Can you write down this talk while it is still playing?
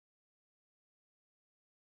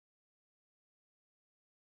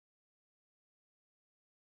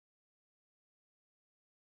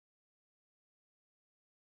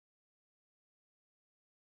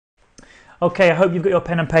Okay, I hope you've got your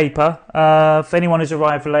pen and paper. For anyone who's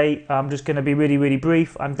arrived late, I'm just going to be really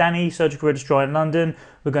brief. I'm Danny, Surgical Registrar in London.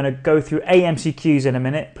 We're going to go through MCQs in a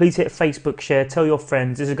minute. Please hit Facebook share, tell your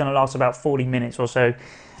friends. This is going to last about 40 minutes or so,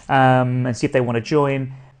 and see if they want to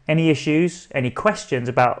join. Any issues, any questions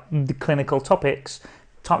about the clinical topics,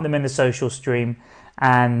 type them in the social stream,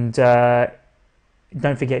 and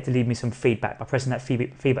don't forget to leave me some feedback by pressing that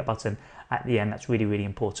feedback button at the end. That's really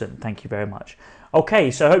important. Thank you very much.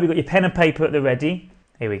 Okay, so I hope you've got your pen and paper at the ready.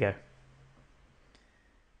 Here we go.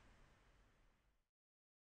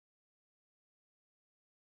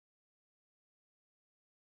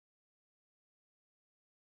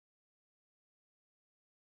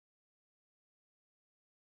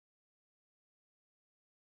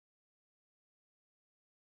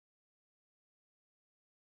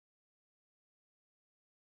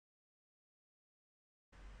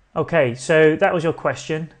 Okay, so that was your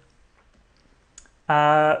question.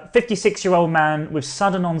 56-year-old man with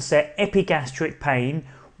sudden onset epigastric pain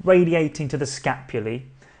radiating to the scapulae.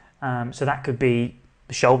 So that could be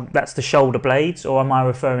the shoulder, that's the shoulder blades, or am I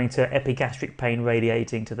referring to epigastric pain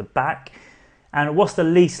radiating to the back? And what's the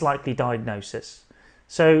least likely diagnosis?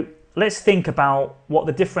 So let's think about what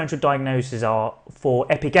the differential diagnoses are for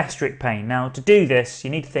epigastric pain. Now, to do this, you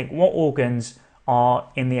need to think what organs are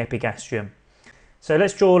in the epigastrium. So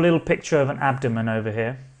let's draw a little picture of an abdomen over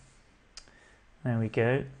here. There we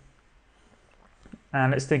go.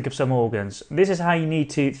 And let's think of some organs. This is how you need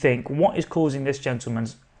to think what is causing this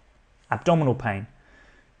gentleman's abdominal pain.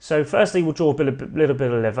 So firstly, we'll draw a little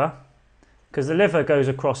bit of liver, because the liver goes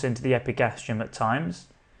across into the epigastrium at times.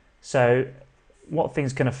 So what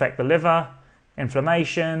things can affect the liver?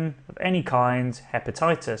 Inflammation of any kind,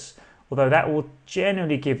 hepatitis, although that will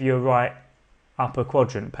generally give you a right upper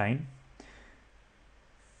quadrant pain.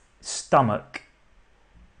 Stomach.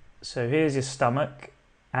 So here's your stomach,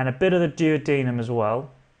 and a bit of the duodenum as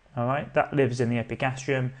well. All right, that lives in the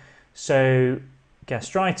epigastrium. So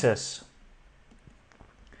gastritis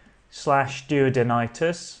 /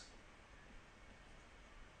 duodenitis,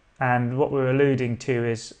 and what we're alluding to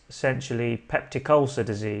is essentially peptic ulcer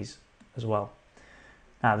disease as well.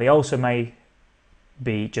 Now, the ulcer may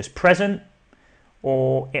be just present,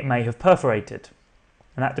 or it may have perforated,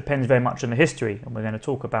 and that depends very much on the history, and we're going to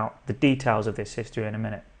talk about the details of this history in a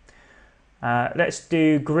minute. Let's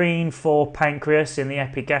do green for pancreas in the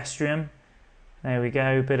epigastrium. There we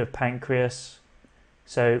go, bit of pancreas.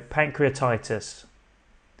 So pancreatitis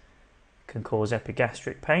can cause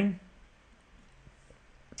epigastric pain.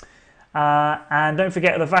 And don't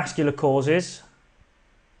forget the vascular causes.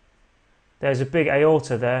 There's a big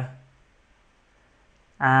aorta there.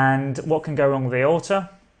 And what can go wrong with the aorta?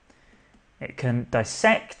 It can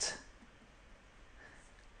dissect,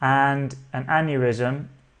 and an aneurysm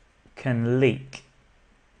can leak.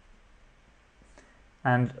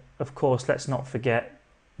 And of course, let's not forget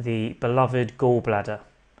the beloved gallbladder.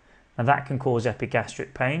 Now that can cause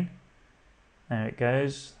epigastric pain. There it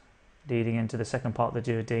goes, leading into the second part of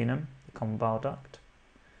the duodenum, the common bile duct.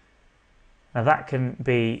 Now that can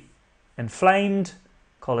be inflamed,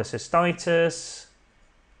 cholecystitis,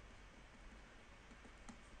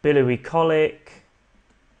 biliary colic,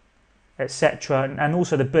 etc., and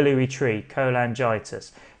also the biliary tree, cholangitis.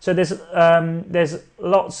 So there's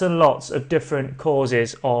lots and lots of different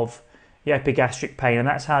causes of the epigastric pain, and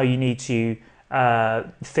that's how you need to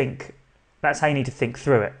think. That's how you need to think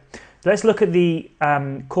through it. Let's look at the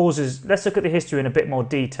causes. Let's look at the history in a bit more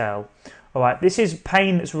detail. All right, this is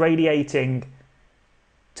pain that's radiating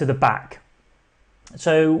to the back.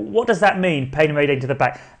 So what does that mean, pain radiating to the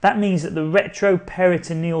back? That means that the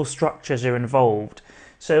retroperitoneal structures are involved.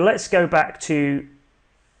 So let's go back to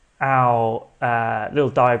our little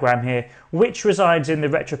diagram here. Which resides in the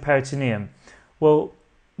retroperitoneum? Well,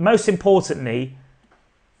 most importantly,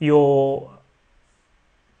 your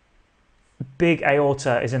big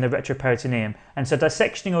aorta is in the retroperitoneum, and so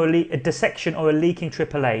dissection or a leaking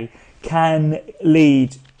AAA can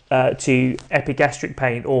lead to epigastric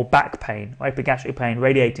pain or back pain, or epigastric pain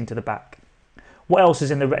radiating to the back. What else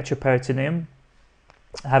is in the retroperitoneum?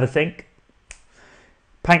 Have a think.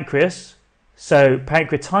 Pancreas. So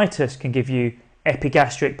pancreatitis can give you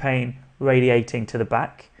epigastric pain radiating to the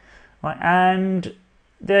back, right? And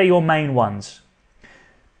they're your main ones.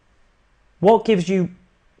 What gives you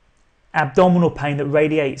abdominal pain that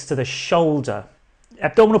radiates to the shoulder?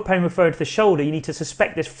 Abdominal pain referring to the shoulder, you need to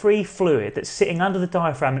suspect there's free fluid that's sitting under the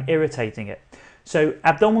diaphragm and irritating it. So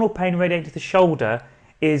abdominal pain radiating to the shoulder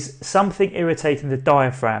is something irritating the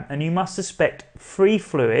diaphragm, and you must suspect free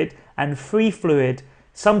fluid, and free fluid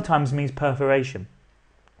sometimes means perforation.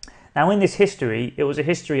 Now in this history, it was a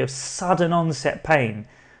history of sudden onset pain.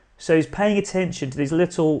 So he's paying attention to these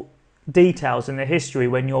little details in the history.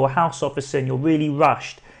 When you're a house officer and you're really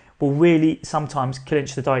rushed, will really sometimes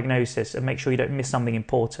clinch the diagnosis and make sure you don't miss something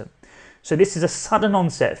important. So this is a sudden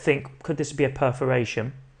onset. Think, could this be a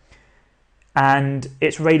perforation? And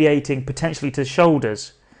it's radiating potentially to the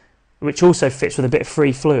shoulders, which also fits with a bit of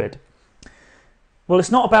free fluid. Well,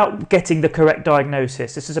 it's not about getting the correct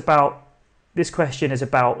diagnosis. This question is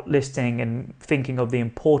about listing and thinking of the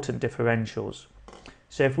important differentials.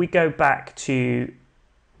 So if we go back to,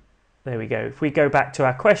 there we go. If we go back to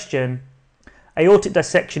our question, aortic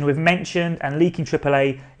dissection we've mentioned, and leaking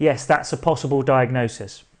AAA, yes, that's a possible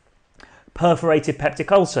diagnosis. Perforated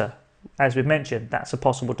peptic ulcer, as we've mentioned, that's a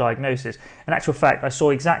possible diagnosis. In actual fact, I saw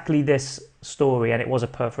exactly this story and it was a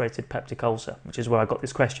perforated peptic ulcer, which is where I got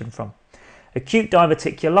this question from. Acute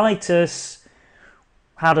diverticulitis,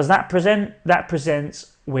 how does that present? That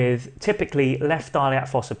presents with typically left iliac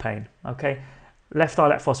fossa pain, okay? Left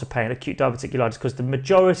iliac fossa pain, acute diverticulitis, because the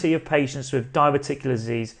majority of patients with diverticular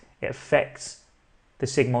disease, it affects the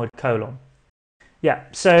sigmoid colon. Yeah,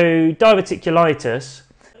 so diverticulitis,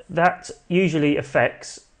 that usually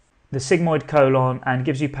affects the sigmoid colon and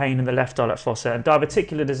gives you pain in the left iliac fossa. And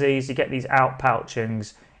diverticular disease, you get these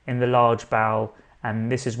outpouchings in the large bowel,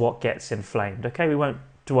 and this is what gets inflamed. Okay, we won't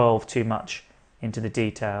dwell too much into the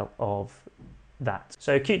detail of that.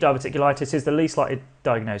 So acute diverticulitis is the least likely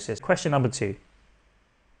diagnosis. Question number 2.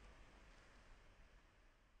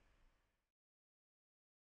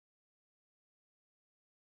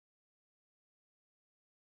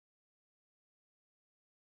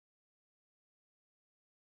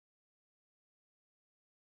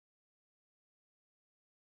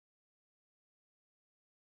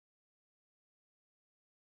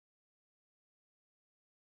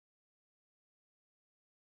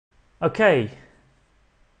 Okay,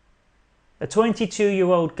 a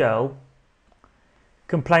 22-year-old girl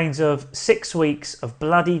complains of 6 weeks of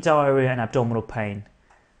bloody diarrhea and abdominal pain.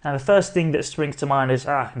 Now the first thing that springs to mind is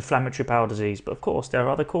inflammatory bowel disease, but of course there are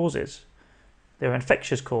other causes. There are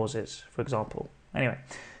infectious causes, for example. Anyway,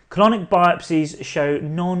 colonic biopsies show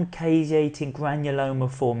non-caseating granuloma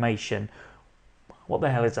formation. What the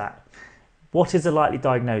hell is that? What is the likely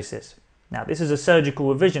diagnosis? Now this is a surgical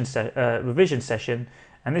revision session,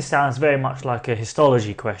 and this sounds very much like a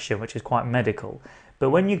histology question, which is quite medical.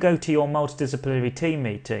 But when you go to your multidisciplinary team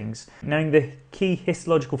meetings, knowing the key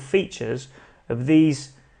histological features of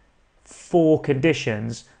these 4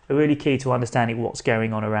 conditions are really key to understanding what's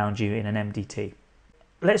going on around you in an MDT.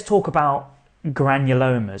 Let's talk about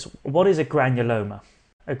granulomas. What is a granuloma?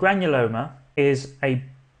 A granuloma is a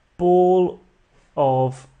ball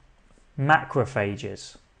of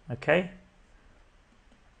macrophages, okay?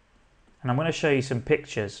 And I'm going to show you some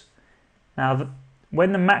pictures. Now,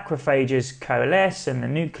 when the macrophages coalesce and the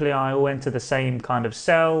nuclei all enter the same kind of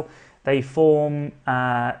cell, they form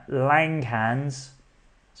Langhans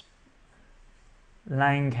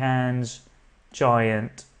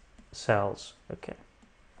giant cells. Okay.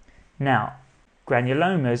 Now,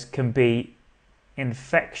 granulomas can be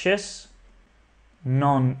infectious,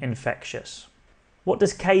 non-infectious. What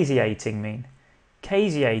does caseating mean?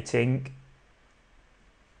 Caseating,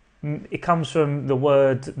 it comes from the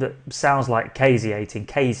word that sounds like caseating,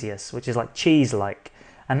 caseous, which is like cheese-like,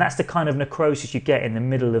 and that's the kind of necrosis you get in the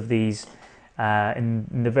middle of these, in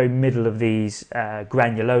the very middle of these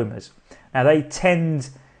granulomas. Now they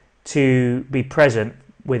tend to be present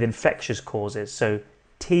with infectious causes, so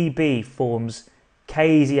TB forms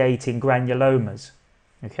caseating granulomas,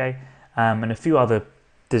 okay, and a few other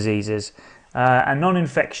diseases, and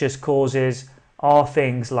non-infectious causes are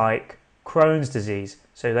things like Crohn's disease.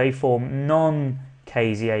 So they form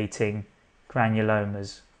non-caseating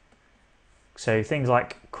granulomas. So things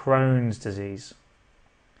like Crohn's disease.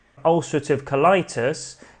 Ulcerative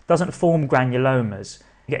colitis doesn't form granulomas.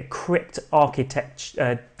 You get crypt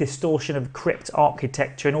architecture, distortion of crypt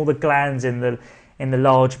architecture, and all the glands in the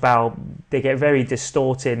large bowel, they get very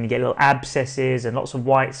distorted, and you get little abscesses and lots of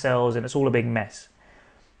white cells, and it's all a big mess.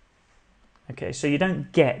 Okay, so you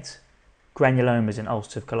don't get granulomas in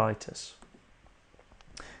ulcerative colitis.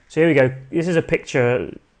 So here we go. This is a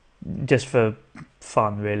picture just for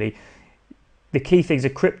fun, really. The key things are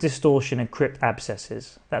crypt distortion and crypt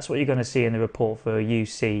abscesses. That's what you're going to see in the report for a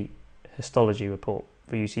UC histology report,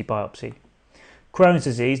 for UC biopsy. Crohn's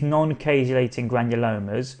disease, non-caseating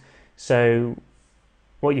granulomas. So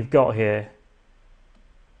what you've got here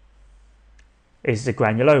is the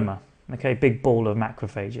granuloma, okay, big ball of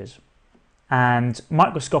macrophages. And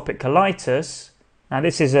microscopic colitis, now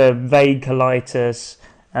this is a vague colitis,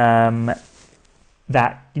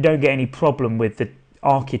 that you don't get any problem with the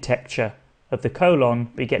architecture of the colon,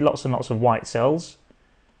 but you get lots and lots of white cells.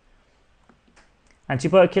 And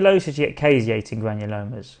tuberculosis, you get caseating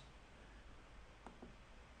granulomas.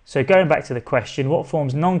 So going back to the question, what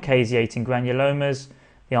forms non-caseating granulomas?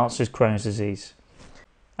 The answer is Crohn's disease.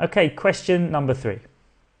 Okay, question number 3.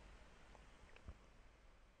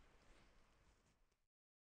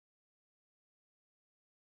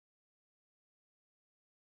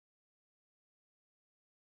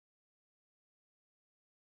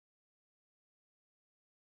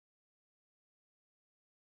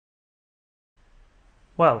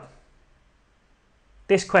 Well,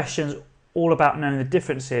 this question's all about knowing the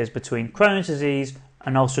differences between Crohn's disease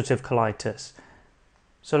and ulcerative colitis.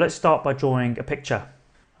 So let's start by drawing a picture.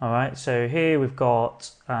 All right, so here we've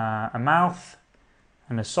got a mouth,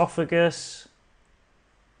 an esophagus,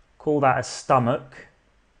 call that a stomach,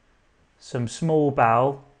 some small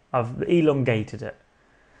bowel, I've elongated it,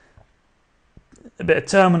 a bit of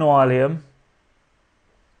terminal ileum,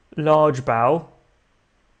 large bowel,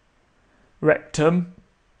 rectum,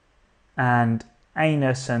 and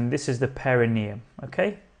anus, and this is the perineum.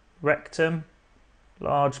 Okay, rectum,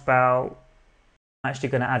 large bowel. I'm actually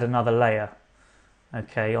going to add another layer,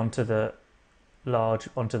 okay, onto the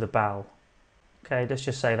bowel. Okay, let's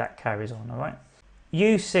just say that carries on. All right,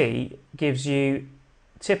 UC gives you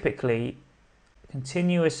typically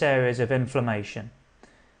continuous areas of inflammation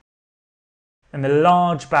in the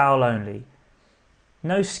large bowel only.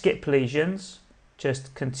 No skip lesions,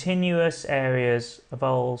 just continuous areas of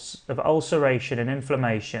ulceration and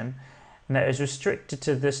inflammation, and that is restricted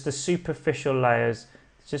to the superficial layers,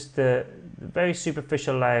 just the very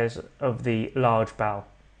superficial layers of the large bowel.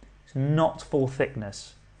 It's not full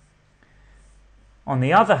thickness. On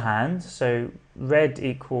the other hand, so red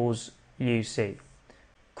equals UC.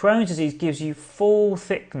 Crohn's disease gives you full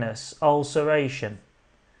thickness ulceration,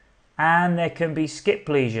 and there can be skip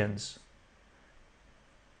lesions.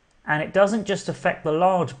 And it doesn't just affect the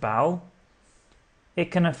large bowel,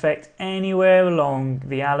 it can affect anywhere along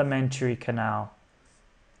the alimentary canal.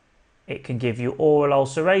 It can give you oral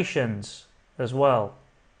ulcerations as well.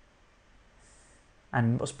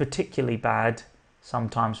 And what's particularly bad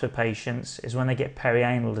sometimes for patients is when they get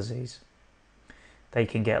perianal disease. They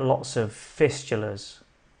can get lots of fistulas,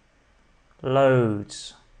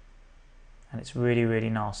 loads, and it's really,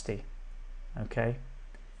 really nasty. Okay,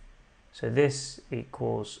 so this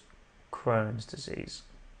equals Crohn's disease.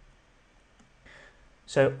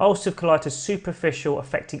 So ulcerative colitis, superficial,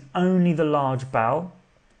 affecting only the large bowel,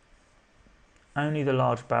 and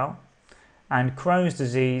Crohn's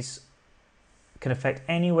disease can affect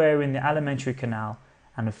anywhere in the alimentary canal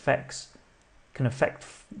and can affect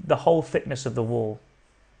the whole thickness of the wall.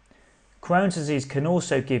 Crohn's disease can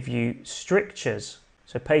also give you strictures,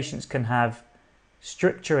 so patients can have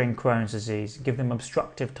stricture in Crohn's disease, give them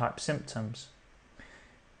obstructive type symptoms.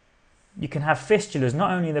 You can have fistulas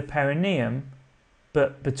not only in the perineum,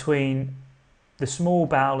 but between the small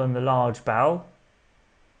bowel and the large bowel,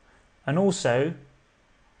 and also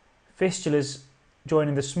fistulas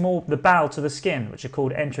joining the bowel to the skin, which are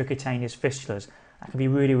called intracutaneous fistulas. That can be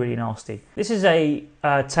really, really nasty. This is a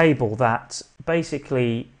table that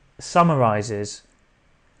basically summarizes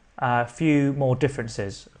a few more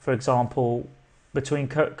differences. For example, between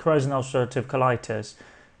Crohn's and ulcerative colitis,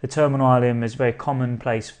 the terminal ileum is a very common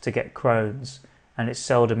place to get Crohn's, and it's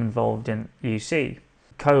seldom involved in UC.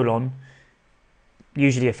 Colon,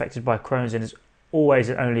 usually affected by Crohn's, and is always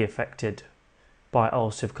and only affected by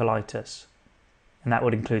ulcerative colitis, and that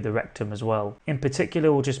would include the rectum as well. In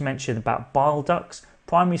particular, we'll just mention about bile ducts.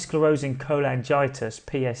 Primary sclerosing cholangitis,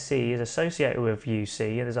 PSC, is associated with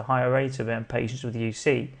UC, and there's a higher rate of it in patients with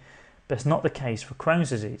UC, but it's not the case for Crohn's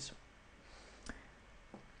disease.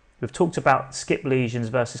 We've talked about skip lesions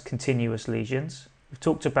versus continuous lesions. We've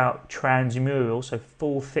talked about transmural, so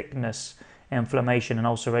full thickness inflammation and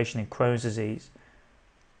ulceration in Crohn's disease,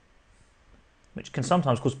 which can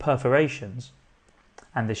sometimes cause perforations,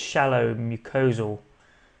 and the shallow mucosal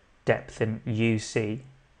depth in UC,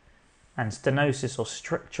 and stenosis or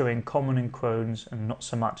stricture common in Crohn's and not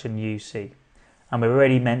so much in UC. And we've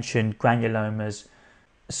already mentioned granulomas.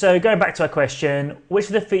 So going back to our question,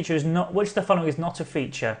 which of the following is not a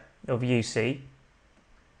feature of UC?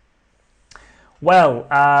 Well,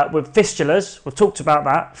 with fistulas, we've talked about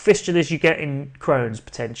that. Fistulas you get in Crohn's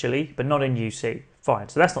potentially, but not in UC. Fine,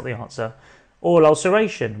 so that's not the answer. Oral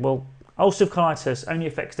ulceration. Well, ulcerative colitis only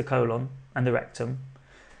affects the colon and the rectum.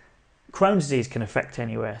 Crohn's disease can affect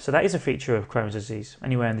anywhere, so that is a feature of Crohn's disease,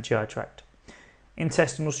 anywhere in the GI tract.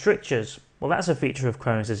 Intestinal strictures. Well, that's a feature of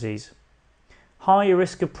Crohn's disease. Higher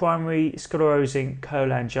risk of primary sclerosing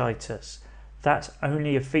cholangitis. That's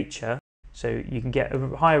only a feature, so you can get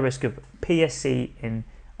a higher risk of PSC in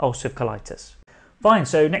ulcerative colitis. Fine,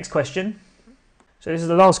 so next question. So this is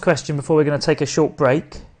the last question before we're going to take a short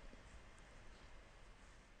break.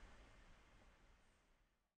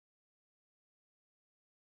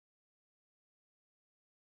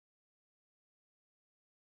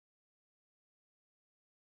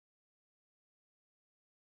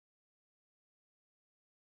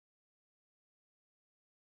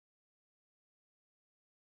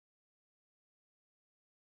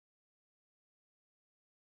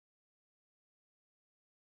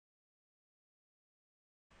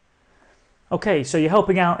 Okay, so you're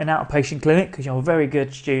helping out in an outpatient clinic because you're a very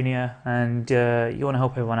good junior and you want to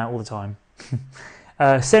help everyone out all the time.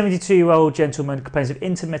 72-year-old gentleman complains of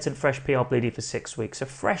intermittent fresh PR bleeding for 6 weeks. So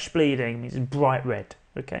fresh bleeding means bright red.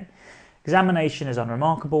 Okay, examination is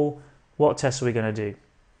unremarkable. What tests are we going to do?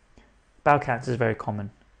 Bowel cancer is very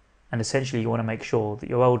common, and essentially you want to make sure that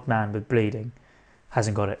your old man with bleeding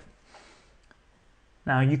hasn't got it.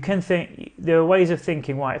 Now you can think, there are ways of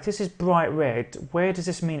thinking, right, if this is bright red, where does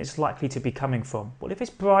this mean it's likely to be coming from? Well, if it's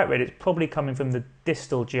bright red, it's probably coming from the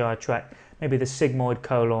distal GI tract, maybe the sigmoid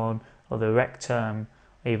colon or the rectum,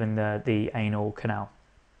 or even the anal canal.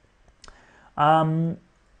 But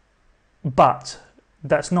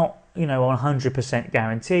that's not, 100%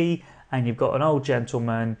 guarantee, and you've got an old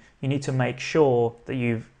gentleman, you need to make sure that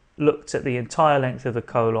you've looked at the entire length of the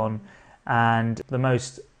colon, and the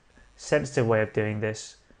most sensitive way of doing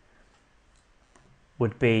this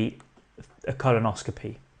would be a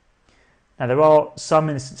colonoscopy. Now there are some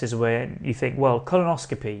instances where you think, well,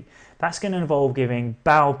 colonoscopy, that's going to involve giving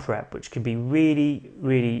bowel prep, which can be really,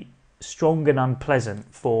 really strong and unpleasant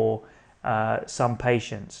for some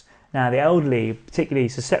patients. Now the elderly are particularly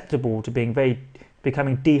susceptible to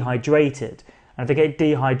becoming dehydrated, and if they get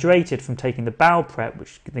dehydrated from taking the bowel prep,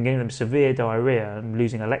 which can give them severe diarrhea and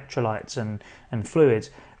losing electrolytes and fluids,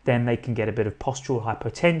 then they can get a bit of postural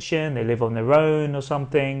hypotension, they live on their own or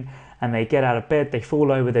something, and they get out of bed, they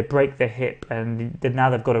fall over, they break their hip, and now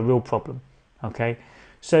they've got a real problem. Okay,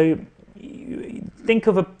 so think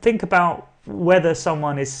about whether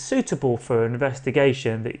someone is suitable for an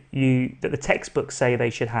investigation that the textbooks say they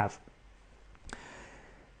should have.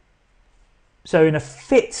 So in a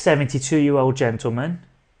fit 72-year-old gentleman,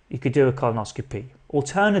 you could do a colonoscopy.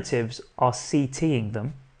 Alternatives are CTing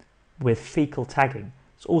them with fecal tagging.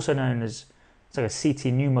 It's also known as, it's like a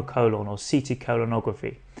CT pneumocolon or CT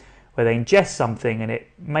colonography, where they ingest something and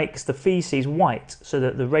it makes the feces white so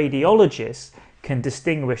that the radiologist can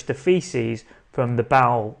distinguish the feces from the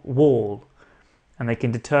bowel wall, and they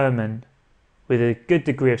can determine with a good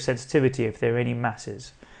degree of sensitivity if there are any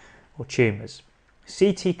masses or tumours.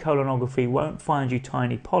 CT colonography won't find you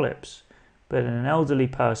tiny polyps, but in an elderly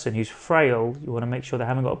person who's frail, you want to make sure they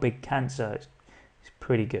haven't got a big cancer. It's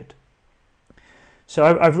pretty good. So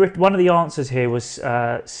I've written, one of the answers here was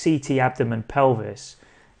CT abdomen pelvis.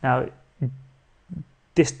 Now,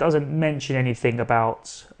 this doesn't mention anything about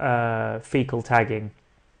fecal tagging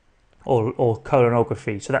or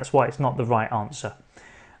colonography, so that's why it's not the right answer.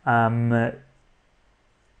 Anorectal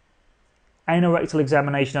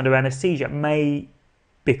examination under anaesthesia may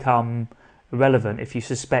become relevant if you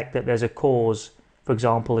suspect that there's a cause. For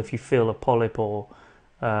example, if you feel a polyp or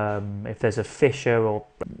if there's a fissure, or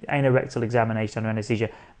anorectal examination under anaesthesia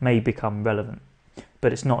may become relevant,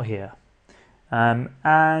 but it's not here.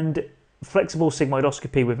 And flexible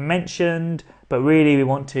sigmoidoscopy we've mentioned, but really we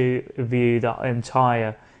want to view the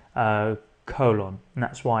entire colon, and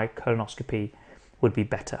that's why colonoscopy would be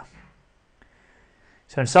better.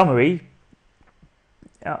 So in summary,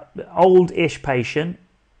 old-ish patient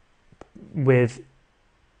with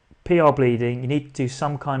PR bleeding, you need to do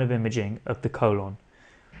some kind of imaging of the colon,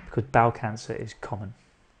 because bowel cancer is common.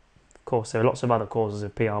 Of course, there are lots of other causes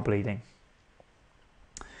of PR bleeding.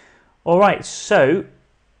 All right, so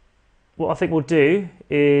what I think we'll do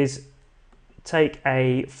is take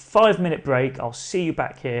a 5-minute break. I'll see you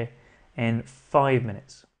back here in 5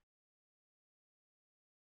 minutes.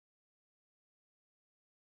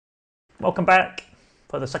 Welcome back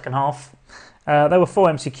for the second half. There were 4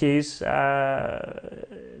 MCQs.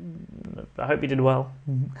 I hope you did well.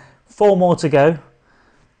 4 more to go.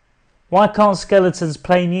 Why can't skeletons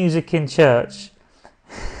play music in church?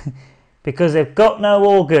 Because they've got no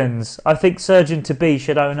organs. I think surgeon-to-be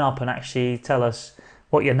should own up and actually tell us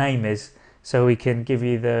what your name is, so we can give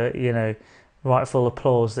you the, rightful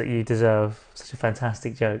applause that you deserve. Such a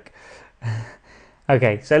fantastic joke.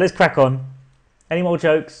 Okay, so let's crack on. Any more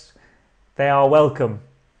jokes? They are welcome.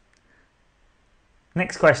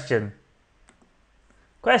 Next question.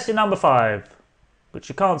 Question number 5, which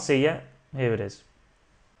you can't see yet. Here it is.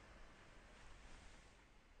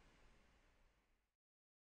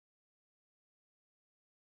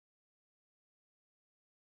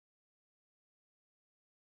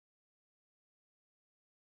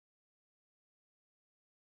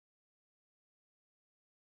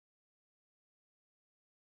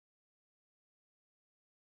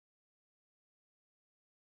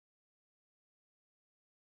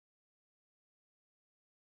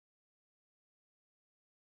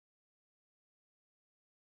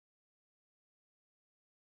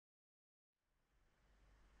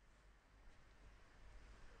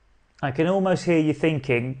 I can almost hear you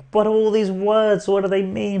thinking, what are all these words? What do they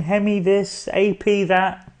mean? Hemi this, AP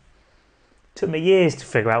that. Took me years to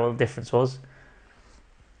figure out what the difference was.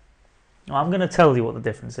 Well, I'm going to tell you what the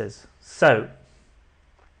difference is. So,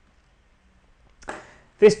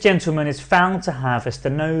 this gentleman is found to have a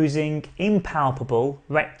stenosing, impalpable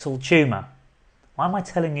rectal tumour. Why am I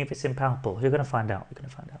telling you if it's impalpable? You're going to find out. You're going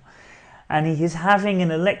to find out. And he is having an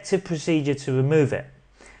elective procedure to remove it.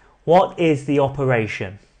 What is the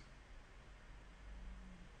operation?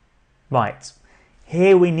 Right,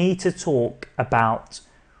 here we need to talk about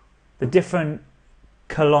the different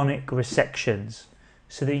colonic resections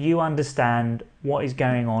so that you understand what is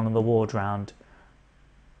going on in the ward round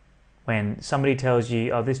when somebody tells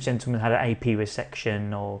you, oh, this gentleman had an AP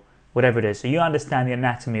resection or whatever it is. So you understand the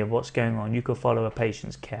anatomy of what's going on. You can follow a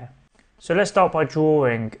patient's care. So let's start by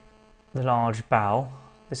drawing the large bowel.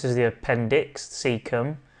 This is the appendix,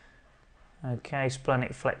 cecum. Okay,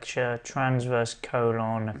 splenic flexure, transverse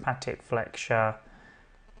colon, hepatic flexure,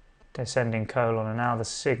 descending colon, and now the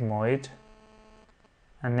sigmoid.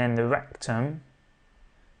 And then the rectum.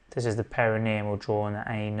 This is the perineum, we'll draw in the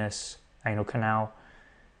anus, anal canal,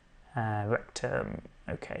 rectum,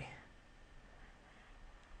 okay.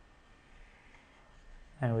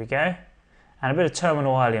 There we go. And a bit of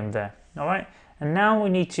terminal ileum there, all right? And now we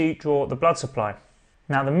need to draw the blood supply.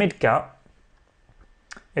 Now the midgut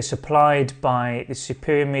is supplied by the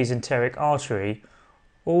superior mesenteric artery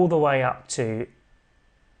all the way up to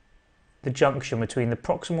the junction between the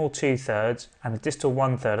proximal 2/3 and the distal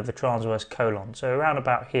 1/3 of the transverse colon. So around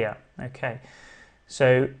about here, okay.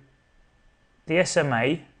 So the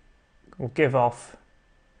SMA will give off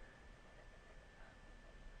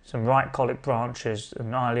some right colic branches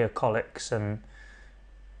and ileocolics and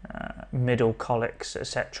middle colics,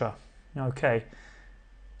 etc. Okay.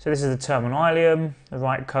 So this is the terminal ileum, the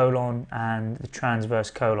right colon, and the transverse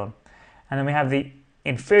colon. And then we have the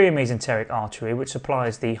inferior mesenteric artery, which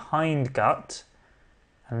supplies the hindgut,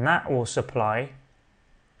 and that will supply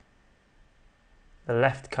the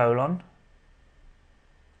left colon,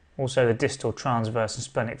 also the distal transverse and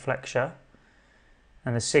splenic flexure,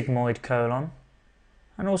 and the sigmoid colon,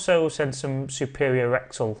 and also will send some superior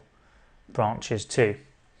rectal branches too.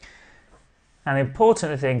 And the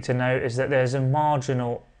important thing to note is that there's a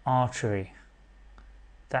marginal artery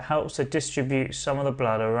that helps to distribute some of the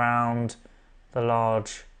blood around the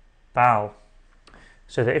large bowel,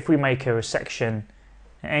 so that if we make a resection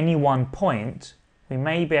at any one point, we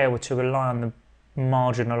may be able to rely on the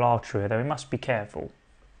marginal artery, though we must be careful.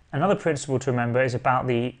 Another principle to remember is about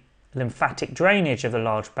the lymphatic drainage of the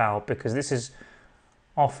large bowel, because this is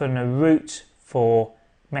often a route for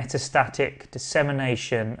metastatic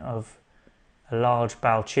dissemination of a large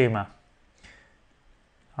bowel tumour.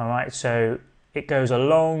 Alright, so it goes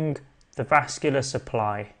along the vascular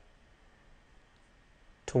supply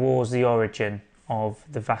towards the origin of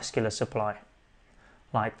the vascular supply,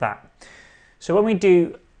 like that. So when we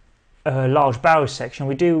do a large bowel section,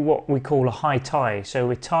 we do what we call a high tie. So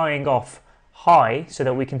we're tying off high so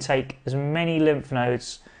that we can take as many lymph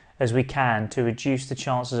nodes as we can to reduce the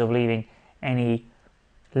chances of leaving any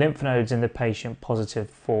lymph nodes in the patient positive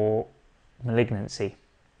for malignancy.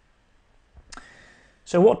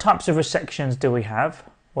 So what types of resections do we have?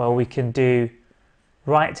 Well, we can do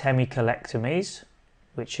right hemicolectomies,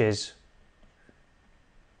 which is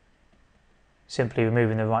simply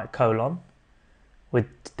removing the right colon with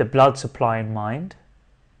the blood supply in mind.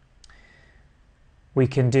 We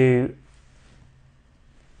can do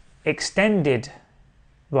extended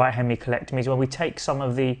right hemicolectomies where we take some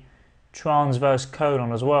of the transverse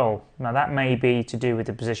colon as well. Now that may be to do with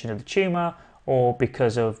the position of the tumour or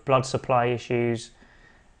because of blood supply issues.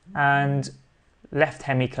 And left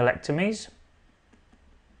hemicolectomies.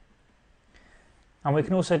 And we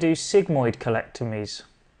can also do sigmoid colectomies.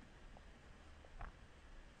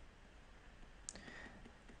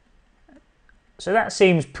 So that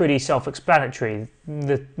seems pretty self-explanatory.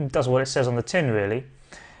 That does what it says on the tin, really.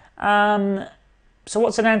 So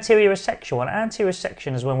what's an anterior resection? Well, an anterior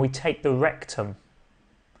resection is when we take the rectum.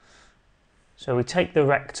 So we take the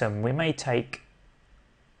rectum. We may take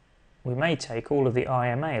all of the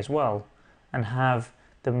IMA as well, and have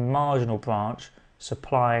the marginal branch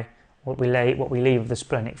supply what we leave of the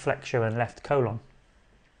splenic flexure and left colon.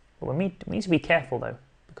 But we need to be careful though,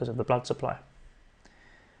 because of the blood supply.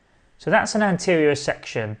 So that's an anterior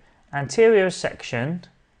resection. Anterior resection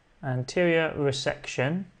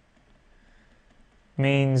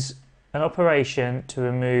means an operation to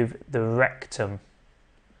remove the rectum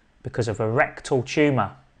because of a rectal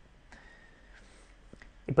tumour.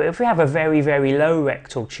 But if we have a very, very low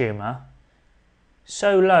rectal tumour,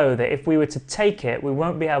 so low that if we were to take it, we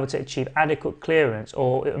won't be able to achieve adequate clearance,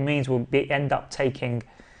 or it means we'll end up taking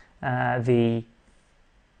the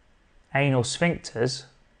anal sphincters,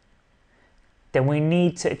 then we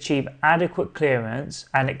need to achieve adequate clearance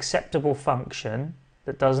and acceptable function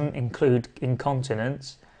that doesn't include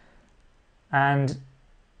incontinence. And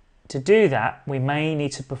to do that, we may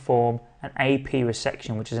need to perform an AP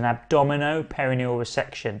resection, which is an abdominoperineal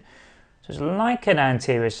resection. So it's like an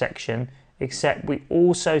anterior section, except we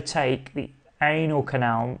also take the anal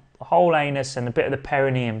canal, the whole anus and a bit of the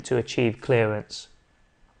perineum to achieve clearance.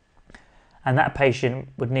 And that patient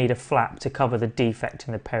would need a flap to cover the defect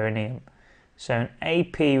in the perineum. So an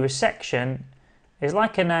AP resection is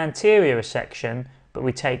like an anterior resection, but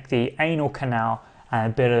we take the anal canal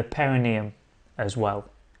and a bit of the perineum as well.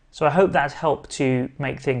 So I hope that's helped to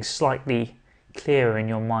make things slightly clearer in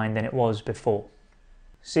your mind than it was before.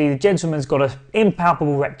 See, the gentleman's got an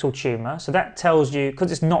impalpable rectal tumour, so that tells you,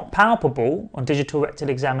 because it's not palpable on digital rectal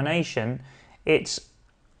examination, it's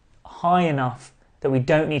high enough that we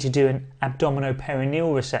don't need to do an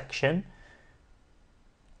abdominoperineal resection.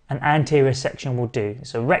 An anterior resection will do.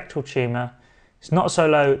 It's a rectal tumour. It's not so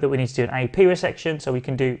low that we need to do an AP resection, so we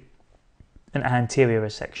can do an anterior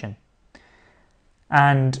resection.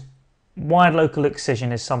 And wide local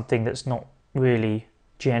excision is something that's not really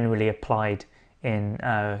generally applied in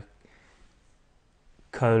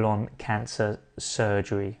colon cancer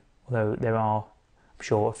surgery, although there are, I'm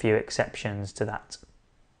sure, a few exceptions to that.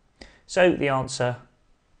 So the answer,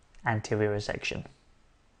 anterior resection.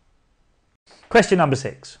 Question number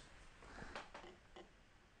 6.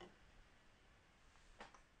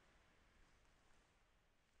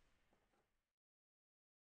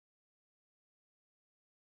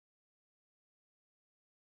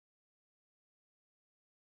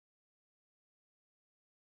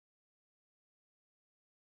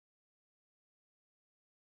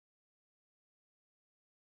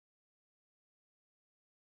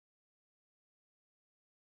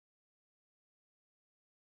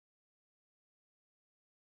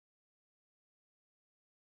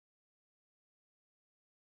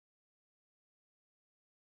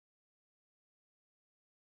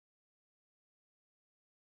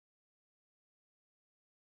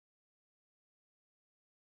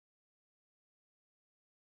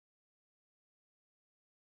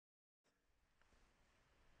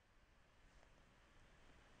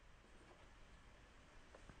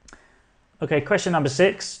 Okay, question number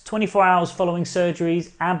 6. 24 hours following surgeries,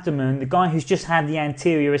 abdomen, the guy who's just had the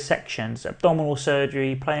anterior resections, abdominal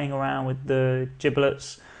surgery, playing around with the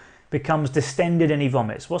giblets, becomes distended and he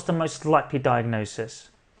vomits. What's the most likely diagnosis?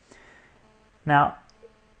 Now,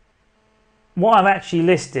 what I've actually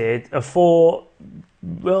listed are 4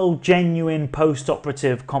 real genuine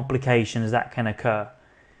post-operative complications that can occur.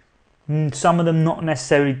 Some of them not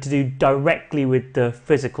necessarily to do directly with the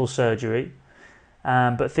physical surgery,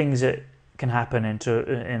 but things that can happen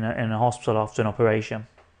in a hospital after an operation.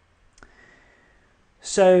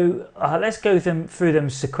 So let's go through them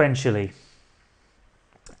sequentially.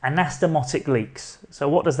 Anastomotic leaks. So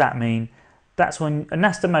what does that mean? That's when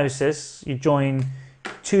anastomosis, you join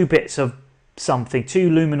 2 bits of something, 2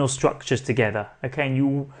 luminal structures together, okay,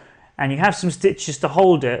 and you have some stitches to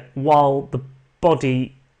hold it while the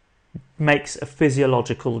body makes a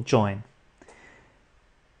physiological join.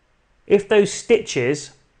 If those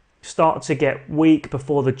stitches start to get weak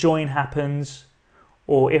before the join happens,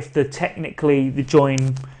 or if technically the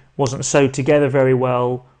join wasn't sewed together very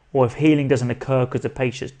well, or if healing doesn't occur because the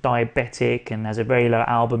patient's diabetic and has a very low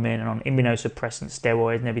albumin and on immunosuppressant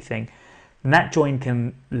steroids and everything, then that join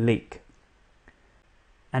can leak.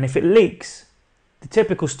 And if it leaks, the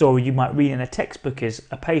typical story you might read in a textbook is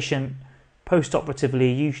a patient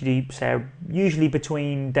post-operatively, usually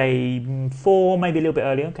between day 4, maybe a little bit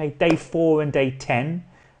earlier, okay, day 4 and day 10,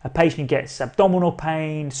 a patient gets abdominal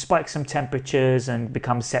pain, spikes some temperatures and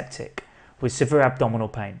becomes septic with severe abdominal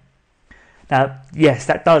pain. Now, yes,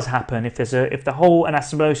 that does happen if the whole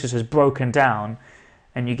anastomosis has broken down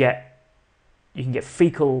and you can get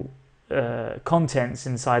fecal contents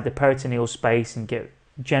inside the peritoneal space and get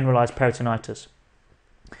generalized peritonitis.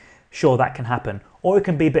 Sure, that can happen. Or it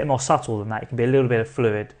can be a bit more subtle than that. It can be a little bit of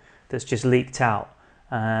fluid that's just leaked out.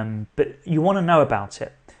 But you want to know about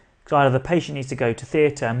it. Because either the patient needs to go to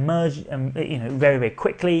theatre and merge, very, very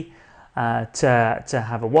quickly to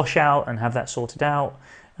have a washout and have that sorted out.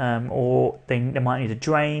 Or they might need a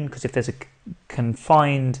drain, because if there's a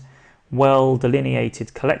confined, well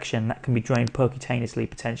delineated collection, that can be drained percutaneously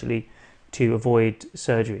potentially to avoid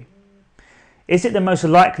surgery. Is it the most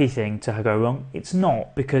likely thing to go wrong? It's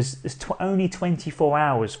not, because it's only 24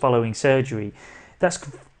 hours following surgery. That's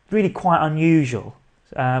really quite unusual.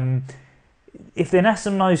 If the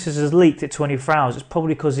anastomosis has leaked at 24 hours, it's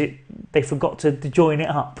probably because they forgot to join it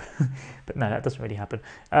up. But no, that doesn't really happen.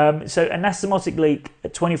 So anastomotic leak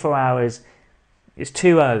at 24 hours is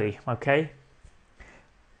too early, okay?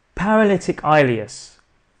 Paralytic ileus.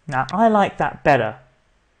 Now, I like that better.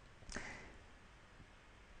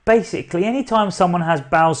 Basically, anytime someone has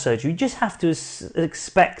bowel surgery, you just have to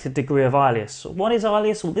expect a degree of ileus. What is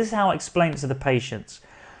ileus? Well, this is how I explain it to the patients.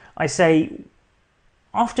 I say,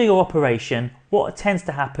 after your operation, what tends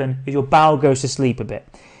to happen is your bowel goes to sleep a bit.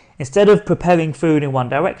 Instead of propelling food in one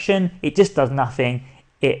direction, it just does nothing.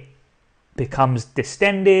 It becomes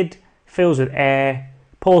distended, fills with air,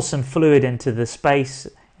 pours some fluid into the space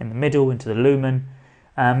in the middle, into the lumen,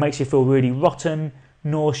 makes you feel really rotten,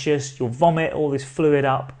 nauseous, you'll vomit all this fluid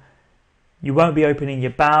up, you won't be opening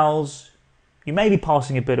your bowels, you may be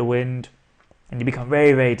passing a bit of wind, and you become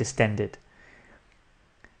very, very distended.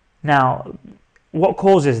 Now, what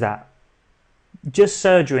causes that? Just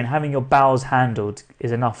surgery and having your bowels handled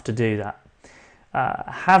is enough to do that.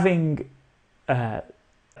 Having an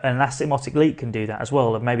anastomotic leak can do that as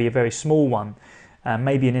well, and maybe a very small one,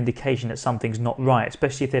 maybe an indication that something's not right,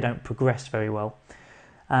 especially if they don't progress very well.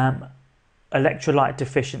 Electrolyte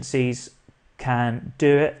deficiencies can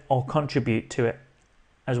do it or contribute to it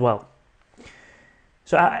as well.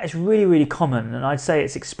 So it's really, really common, and I'd say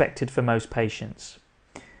it's expected for most patients.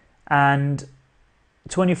 And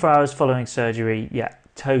 24 hours following surgery, yeah,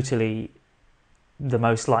 totally the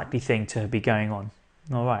most likely thing to be going on.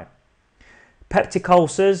 All right. Peptic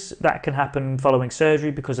ulcers, that can happen following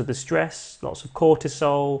surgery because of the stress, lots of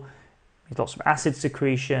cortisol, lots of acid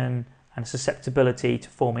secretion, and susceptibility to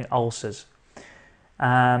forming ulcers.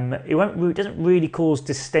 It doesn't really cause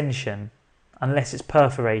distension unless it's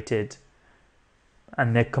perforated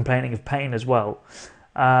and they're complaining of pain as well.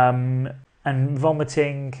 And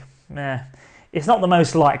vomiting, it's not the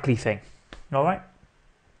most likely thing. All right.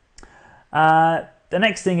 The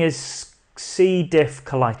next thing is C. diff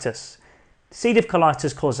colitis. C. diff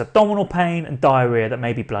colitis causes abdominal pain and diarrhea that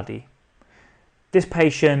may be bloody. This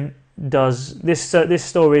patient does this. This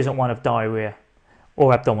story isn't one of diarrhea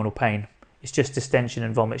or abdominal pain. It's just distension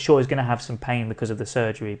and vomit. Sure, he's going to have some pain because of the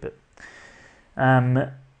surgery, but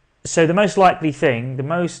so the most likely thing, the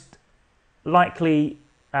most likely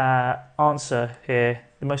answer here,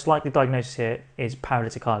 the most likely diagnosis here is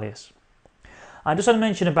paralytic ileus. I just want to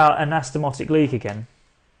mention about anastomotic leak again.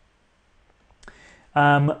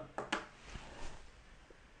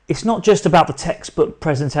 It's not just about the textbook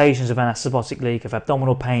presentations of anastomotic leak, of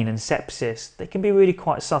abdominal pain and sepsis. They can be really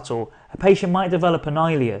quite subtle. A patient might develop an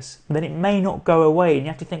ileus, and then it may not go away, and you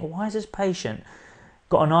have to think, well, why has this patient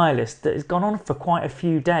got an ileus that has gone on for quite a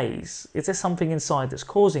few days? Is there something inside that's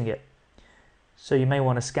causing it? So you may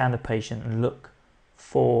want to scan the patient and look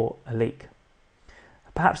for a leak.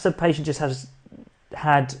 Perhaps the patient just has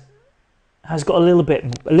got a little bit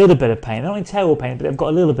of pain. Not only terrible pain, but they've got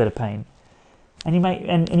a little bit of pain. And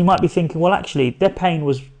you might be thinking, well, actually, their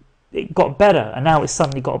pain it got better, and now it's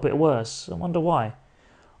suddenly got a bit worse. I wonder why. Or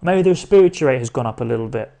maybe the respiratory rate has gone up a little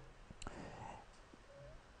bit.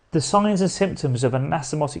 The signs and symptoms of an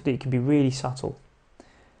anastomotic leak can be really subtle.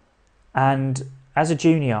 And as a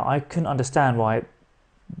junior, I couldn't understand why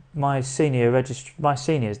my seniors,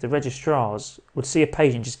 the registrars, would see a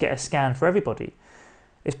patient just get a scan for everybody.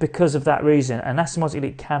 It's because of that reason. An anastomotic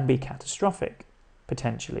leak can be catastrophic,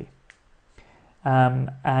 potentially.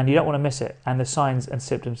 And you don't want to miss it. And the signs and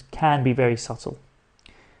symptoms can be very subtle.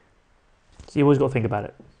 So you always got to think about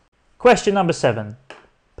it. Question number 7.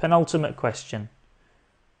 Penultimate question.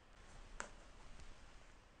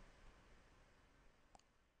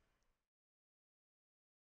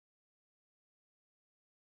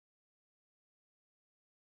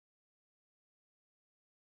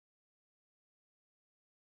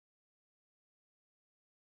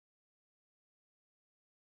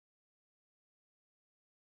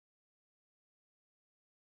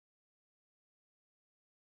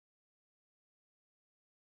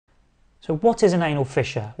 So what is an anal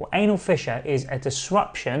fissure? Well, anal fissure is a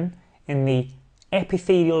disruption in the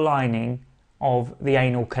epithelial lining of the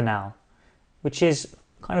anal canal, which is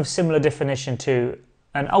kind of similar definition to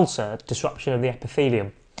an ulcer, disruption of the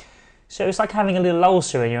epithelium. So it's like having a little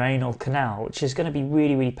ulcer in your anal canal, which is going to be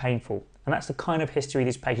really, really painful. And that's the kind of history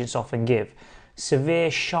these patients often give.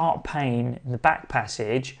 Severe, sharp pain in the back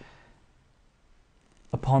passage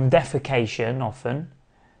upon defecation often.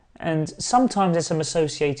 And sometimes there's some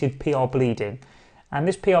associated PR bleeding. And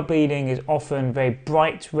this PR bleeding is often very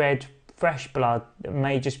bright red, fresh blood that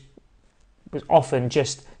was often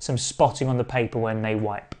just some spotting on the paper when they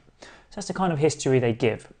wipe. So that's the kind of history they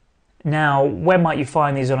give. Now, where might you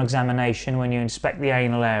find these on examination when you inspect the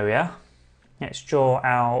anal area? Let's draw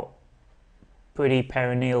our pretty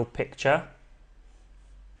perineal picture.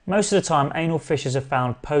 Most of the time, anal fissures are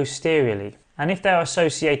found posteriorly, and if they are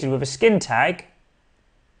associated with a skin tag,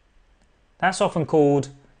 that's often called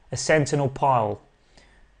a sentinel pile,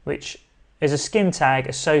 which is a skin tag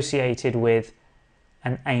associated with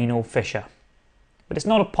an anal fissure. But it's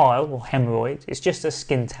not a pile or hemorrhoid, it's just a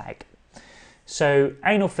skin tag. So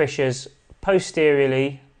anal fissures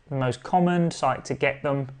posteriorly, the most common site to get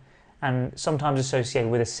them, and sometimes associated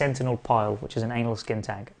with a sentinel pile, which is an anal skin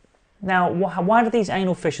tag. Now, why do these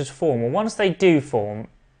anal fissures form? Well, once they do form,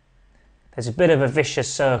 there's a bit of a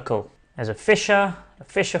vicious circle. There's a fissure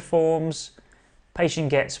forms, patient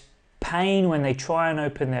gets pain when they try and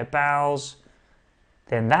open their bowels,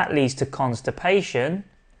 then that leads to constipation,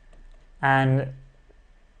 and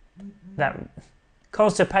that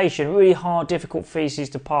constipation, really hard, difficult feces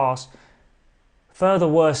to pass, further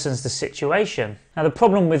worsens the situation. Now, the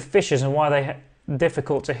problem with fissures and why they're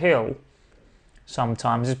difficult to heal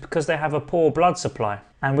sometimes is because they have a poor blood supply.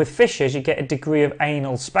 And with fissures, you get a degree of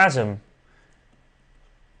anal spasm,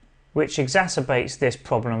 which exacerbates this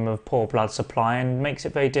problem of poor blood supply and makes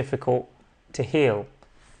it very difficult to heal.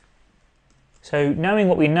 So knowing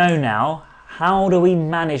what we know now, how do we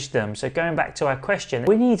manage them? So going back to our question,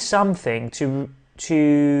 we need something to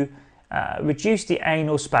reduce the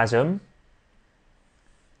anal spasm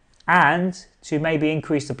and to maybe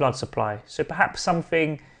increase the blood supply. So perhaps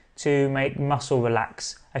something to make muscle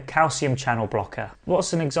relax, a calcium channel blocker.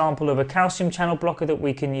 What's an example of a calcium channel blocker that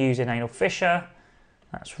we can use in anal fissure?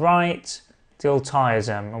 That's right,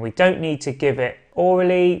 diltiazem. And we don't need to give it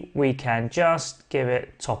orally, we can just give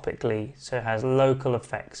it topically, so it has local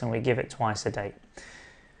effects, and we give it twice a day.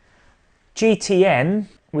 GTN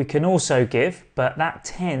we can also give, but that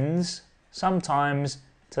tends sometimes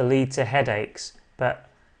to lead to headaches, but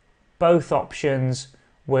both options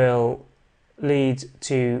will lead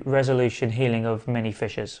to resolution, healing of many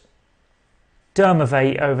fissures.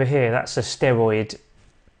 Dermavate over here, that's a steroid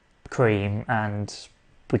cream, and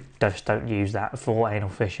we just don't use that for anal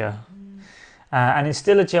fissure. And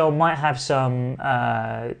Instilogel might have some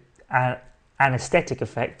anaesthetic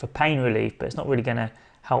effect for pain relief, but it's not really going to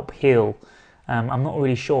help heal. I'm not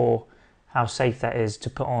really sure how safe that is to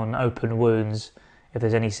put on open wounds if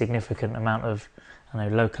there's any significant amount of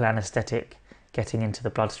local anaesthetic getting into the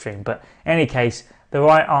bloodstream. But in any case, the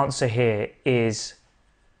right answer here is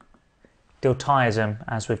diltiazem,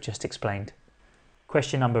 as we've just explained.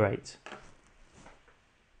 Question number 8.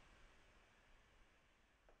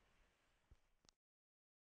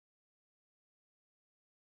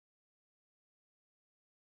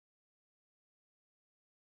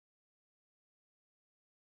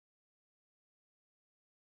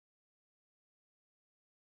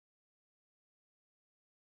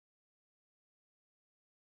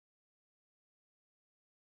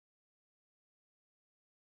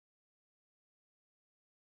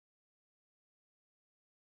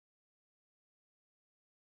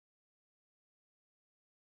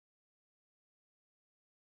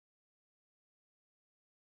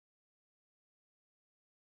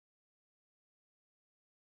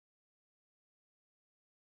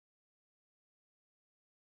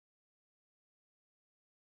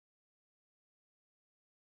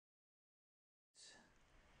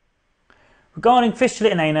 Regarding fistula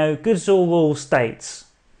in ano, Goodsall rule states,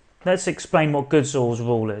 let's explain what Goodsall's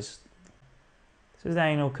rule is. This is the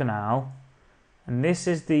anal canal, and this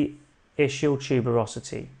is the ischial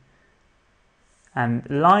tuberosity. And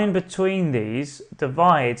the line between these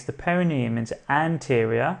divides the perineum into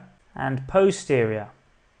anterior and posterior.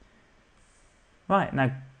 Right,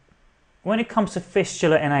 now when it comes to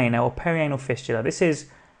fistula in ano or perianal fistula, this is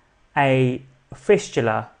a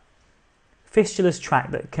fistula's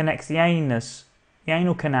tract that connects the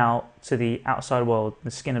anal canal to the outside world,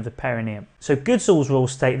 the skin of the perineum. So Goodsall's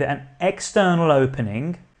rules state that an external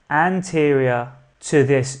opening anterior to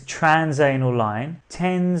this transanal line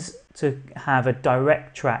tends to have a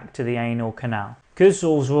direct track to the anal canal.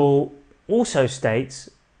 Goodsall's rule also states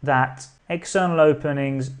that external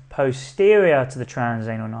openings posterior to the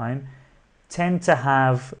transanal line tend to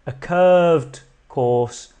have a curved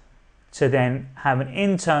course to then have an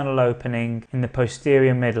internal opening in the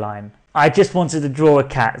posterior midline. I just wanted to draw a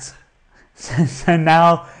cat. So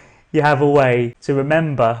now you have a way to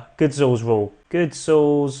remember Goodsall's rule.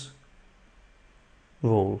 Goodsall's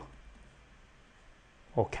rule.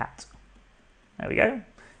 Or cat. There we go.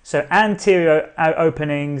 So anterior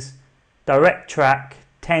openings, direct track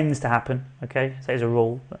tends to happen. Okay, so it's a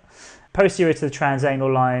rule. Posterior to the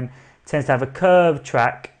transanal line tends to have a curved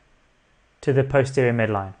track to the posterior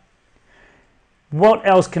midline. What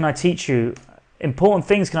else can I teach you? Important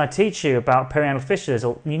things can I teach you about perianal fistulas?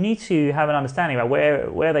 Or you need to have an understanding about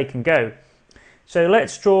where they can go. So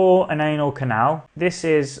let's draw an anal canal. This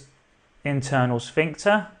is internal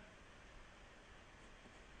sphincter,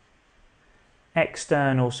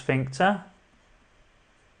 external sphincter,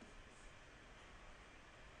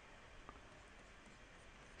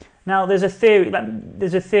 now there's a theory,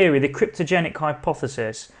 the cryptogenic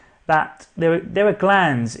hypothesis, that there are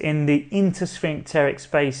glands in the intersphincteric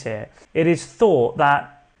space here. It is thought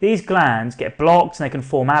that these glands get blocked and they can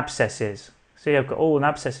form abscesses. See, I've got all an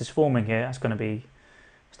abscesses forming here. It's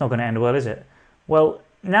not going to end well, is it? Well,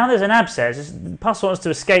 now there's an abscess. The pus wants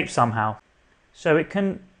to escape somehow, so it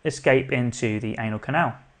can escape into the anal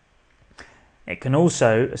canal. It can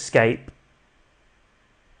also escape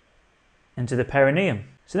into the perineum.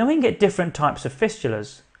 So then we can get different types of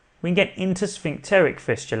fistulas. We can get intersphincteric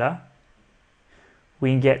fistula,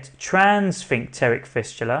 we can get transsphincteric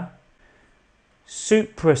fistula,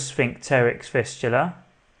 suprasphincteric fistula.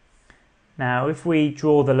 Now if we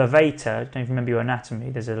draw the levator, don't remember your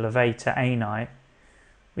anatomy, there's a levator ani,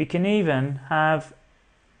 we can even have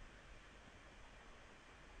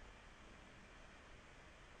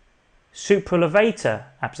supralevator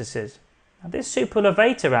abscesses. Now this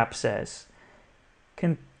supralevator abscess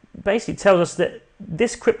can basically tells us that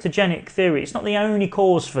this cryptogenic theory, it's not the only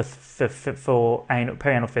cause for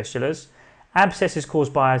perianal fistulas. Abscess is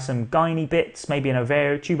caused by some gynae bits, maybe an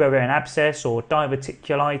tubo-ovarian abscess or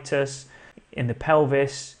diverticulitis in the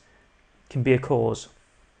pelvis can be a cause.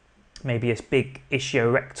 Maybe a big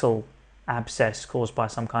ischiorectal abscess caused by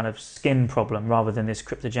some kind of skin problem rather than this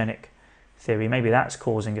cryptogenic theory. Maybe that's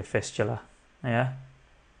causing a fistula. Yeah.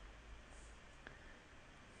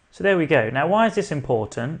 So there we go. Now why is this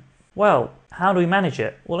important? Well, how do we manage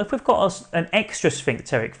it? Well, if we've got an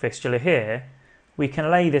extrasphincteric fistula here, we can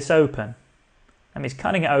lay this open. That means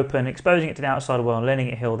cutting it open, exposing it to the outside world and letting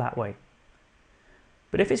it heal that way.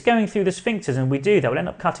 But if it's going through the sphincters and we do that, we'll end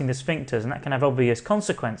up cutting the sphincters and that can have obvious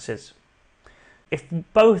consequences. If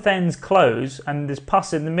both ends close and there's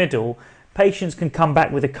pus in the middle, patients can come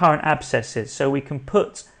back with recurrent abscesses. So we can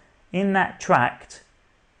put in that tract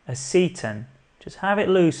aceton, just have it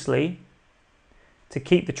loosely, to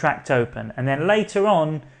keep the tract open, and then later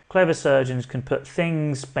on clever surgeons can put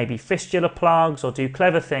things, maybe fistula plugs, or do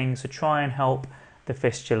clever things to try and help the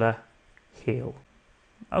fistula heal.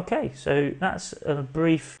 Okay, so that's a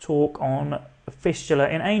brief talk on fistula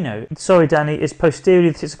in ano. Sorry Danny, it's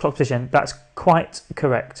posterior to 6 o'clock position. That's quite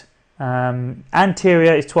correct.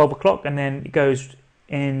 Anterior is 12 o'clock and then it goes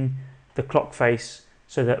in the clock face,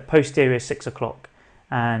 so that posterior is 6 o'clock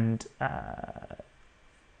and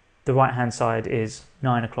the right hand side is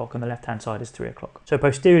 9 o'clock and the left hand side is 3 o'clock. So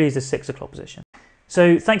posteriorly is the 6 o'clock position.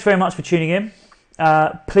 So thanks very much for tuning in.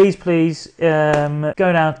 Please go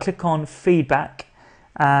down, click on feedback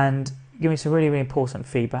and give me some really, really important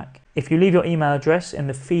feedback. If you leave your email address in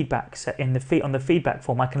the feedback on the feedback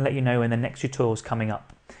form, I can let you know when the next tutorial is coming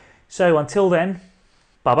up. So until then,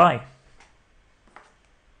 bye bye.